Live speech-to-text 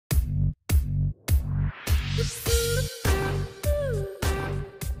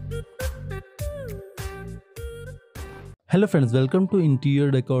Hello friends, welcome to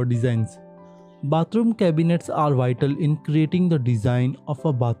Interior Decor Designs. Bathroom cabinets are vital in creating the design of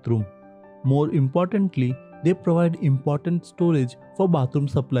a bathroom. More importantly, they provide important storage for bathroom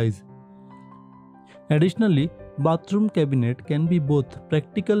supplies. Additionally, bathroom cabinet can be both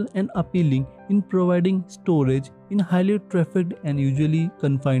practical and appealing in providing storage in highly trafficked and usually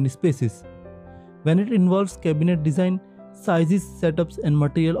confined spaces. When it involves cabinet design, sizes, setups and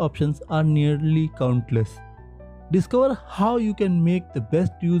material options are nearly countless. Discover how you can make the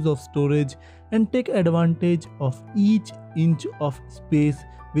best use of storage and take advantage of each inch of space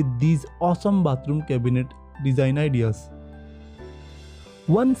with these awesome bathroom cabinet design ideas.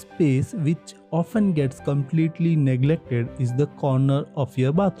 One space which often gets completely neglected is the corner of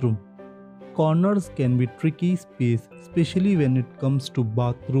your bathroom. Corners can be tricky space, especially when it comes to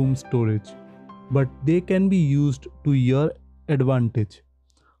bathroom storage, but they can be used to your advantage.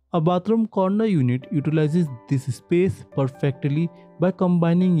 A bathroom corner unit utilizes this space perfectly by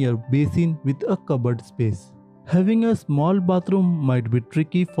combining your basin with a cupboard space. Having a small bathroom might be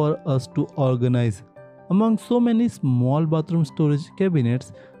tricky for us to organize. Among so many small bathroom storage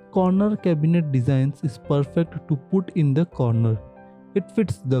cabinets, corner cabinet designs is perfect to put in the corner. It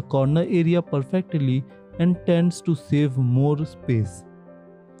fits the corner area perfectly and tends to save more space.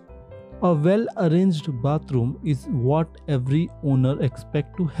 A well-arranged bathroom is what every owner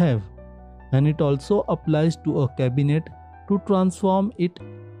expects to have, and it also applies to a cabinet. To transform it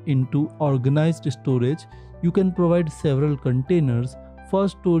into organized storage, you can provide several containers for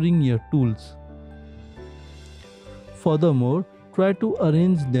storing your tools. Furthermore, try to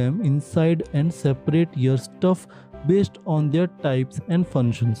arrange them inside and separate your stuff based on their types and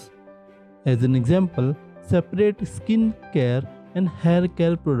functions. As an example, separate skin care and hair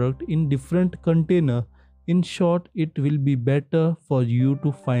care product in different container. In short, it will be better for you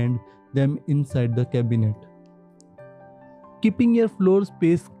to find them inside the cabinet. Keeping your floor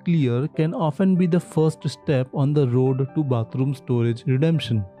space clear can often be the first step on the road to bathroom storage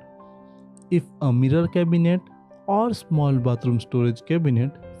redemption. If a mirror cabinet or small bathroom storage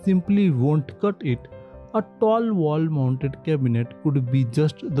cabinet simply won't cut it, a tall wall mounted cabinet could be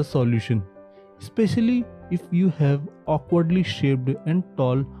just the solution, especially if you have awkwardly shaped and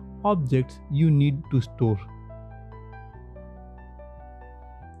tall objects you need to store.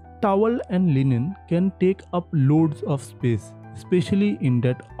 Towel and linen can take up loads of space, especially in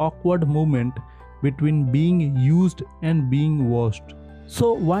that awkward moment between being used and being washed.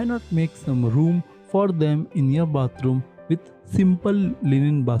 So why not make some room for them in your bathroom with simple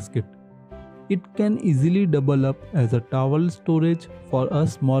linen basket? It can easily double up as a towel storage for a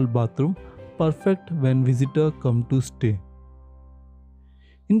small bathroom, perfect when visitors come to stay.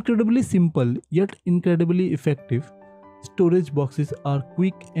 Incredibly simple yet incredibly effective, storage boxes are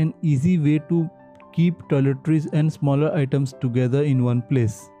quick and easy way to keep toiletries and smaller items together in one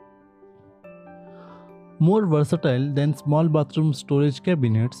place. More versatile than small bathroom storage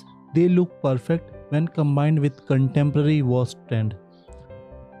cabinets, they look perfect when combined with contemporary washstand.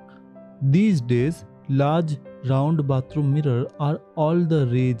 These days, large round bathroom mirror are all the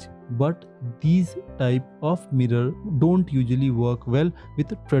rage, but these type of mirror don't usually work well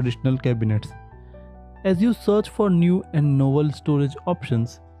with traditional cabinets. As you search for new and novel storage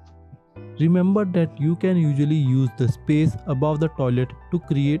options, remember that you can usually use the space above the toilet to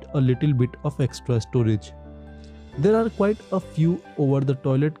create a little bit of extra storage. There are quite a few over the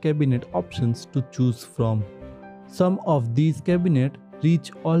toilet cabinet options to choose from. Some of these cabinets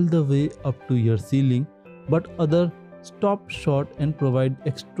reach all the way up to your ceiling, but others stop short and provide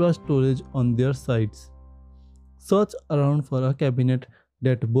extra storage on their sides. Search around for a cabinet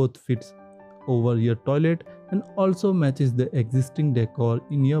that both fits over your toilet and also matches the existing decor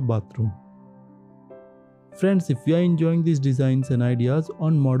in your bathroom. Friends, if you are enjoying these designs and ideas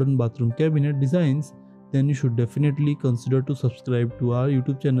on modern bathroom cabinet designs, then you should definitely consider to subscribe to our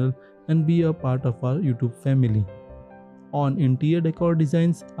YouTube channel and be a part of our YouTube family. On Interior Decor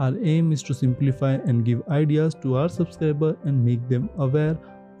Designs, our aim is to simplify and give ideas to our subscribers and make them aware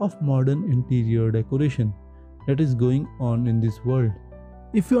of modern interior decoration that is going on in this world.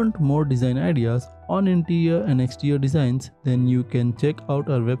 If you want more design ideas on interior and exterior designs, then you can check out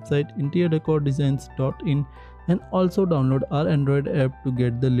our website interiordecordesigns.in and also download our Android app to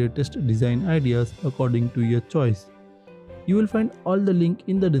get the latest design ideas according to your choice. You will find all the link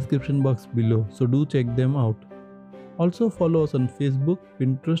in the description box below, so do check them out. Also follow us on Facebook,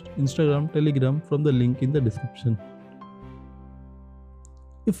 Pinterest, Instagram, Telegram from the link in the description.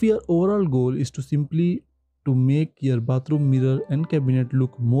 If your overall goal is to simply make your bathroom mirror and cabinet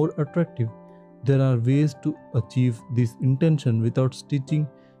look more attractive, There are ways to achieve this intention without stitching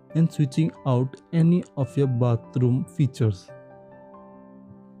and switching out any of your bathroom features.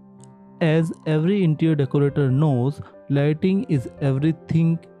 As every interior decorator knows, lighting is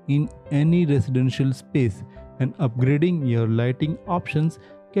everything in any residential space, and upgrading your lighting options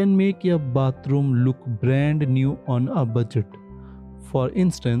can make your bathroom look brand new on a budget. For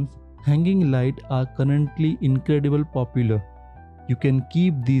instance, hanging lights are currently incredibly popular. You can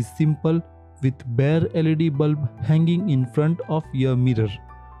keep these simple with bare LED bulb hanging in front of your mirror,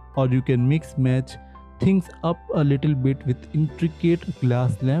 or you can mix match things up a little bit with intricate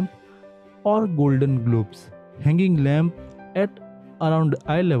glass lamp or golden globes. Hanging lamp at around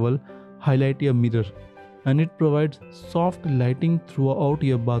eye level highlight your mirror, and it provides soft lighting throughout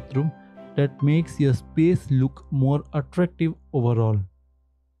your bathroom that makes your space look more attractive overall.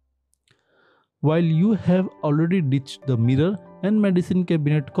 While you have already ditched the mirror and medicine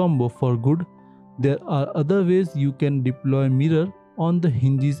cabinet combo for good, there are other ways you can deploy mirror on the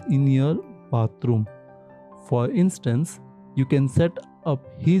hinges in your bathroom. For instance, you can set up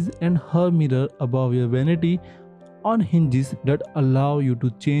his and her mirror above your vanity on hinges that allow you to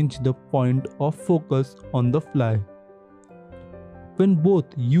change the point of focus on the fly. When both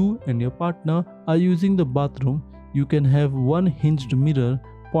you and your partner are using the bathroom, you can have one hinged mirror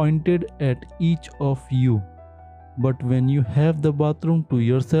pointed at each of you. But when you have the bathroom to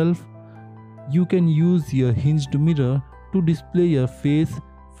yourself, you can use your hinged mirror to display your face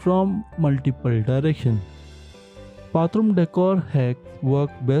from multiple directions. Bathroom decor hacks work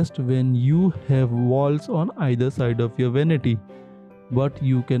best when you have walls on either side of your vanity, but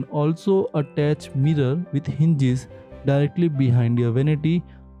you can also attach mirror with hinges directly behind your vanity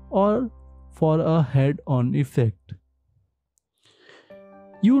or for a head-on effect.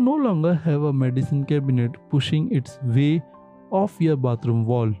 You no longer have a medicine cabinet pushing its way off your bathroom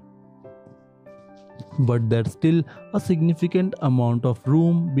wall, but there's still a significant amount of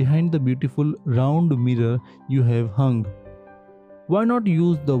room behind the beautiful round mirror you have hung. Why not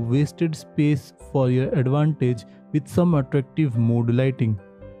use the wasted space for your advantage with some attractive mood lighting?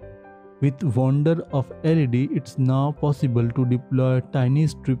 With wonder of LED, it's now possible to deploy tiny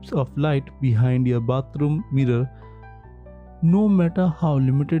strips of light behind your bathroom mirror, no matter how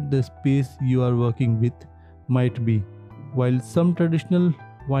limited the space you are working with might be. While some traditional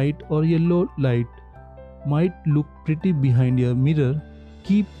white or yellow light might look pretty behind your mirror,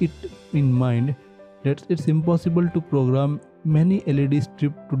 keep it in mind that it's impossible to program many LED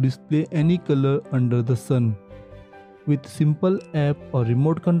strips to display any color under the sun. With simple app or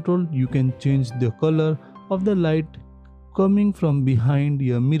remote control, you can change the color of the light coming from behind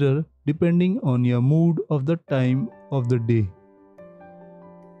your mirror depending on your mood of the time of the day.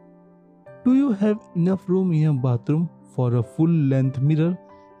 Do you have enough room in your bathroom for a full-length mirror?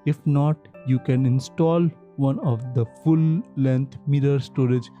 If not, you can install one of the full-length mirror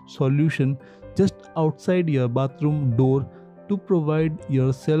storage solution just outside your bathroom door to provide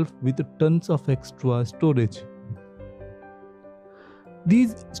yourself with tons of extra storage.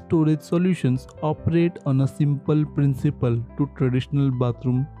 These storage solutions operate on a simple principle to traditional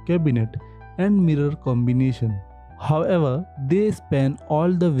bathroom cabinet and mirror combination. However, they span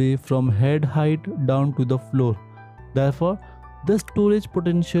all the way from head height down to the floor. Therefore, the storage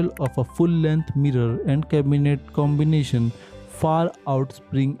potential of a full-length mirror and cabinet combination far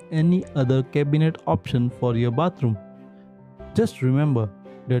outspring any other cabinet option for your bathroom. Just remember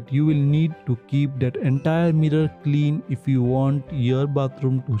that you will need to keep that entire mirror clean if you want your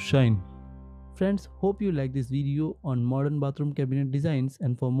bathroom to shine. Friends, hope you like this video on modern bathroom cabinet designs,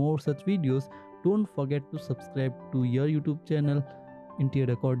 and for more such videos, don't forget to subscribe to your YouTube channel Interior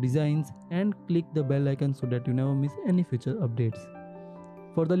Decor Designs and click the bell icon so that you never miss any future updates.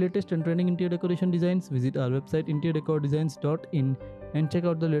 For the latest and trending interior decoration designs, visit our website interiordecordesigns.in and check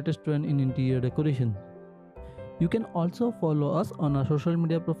out the latest trend in interior decoration. You can also follow us on our social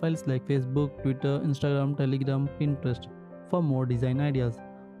media profiles like Facebook, Twitter, Instagram, Telegram, Pinterest for more design ideas.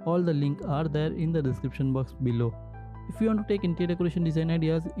 All the links are there in the description box below. If you want to take interior decoration design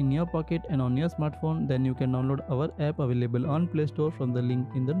ideas in your pocket and on your smartphone, then you can download our app available on Play Store from the link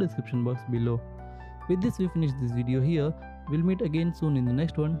in the description box below. With this, we finish this video here. We'll meet again soon in the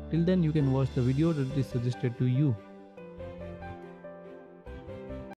next one. Till then, you can watch the video that is suggested to you.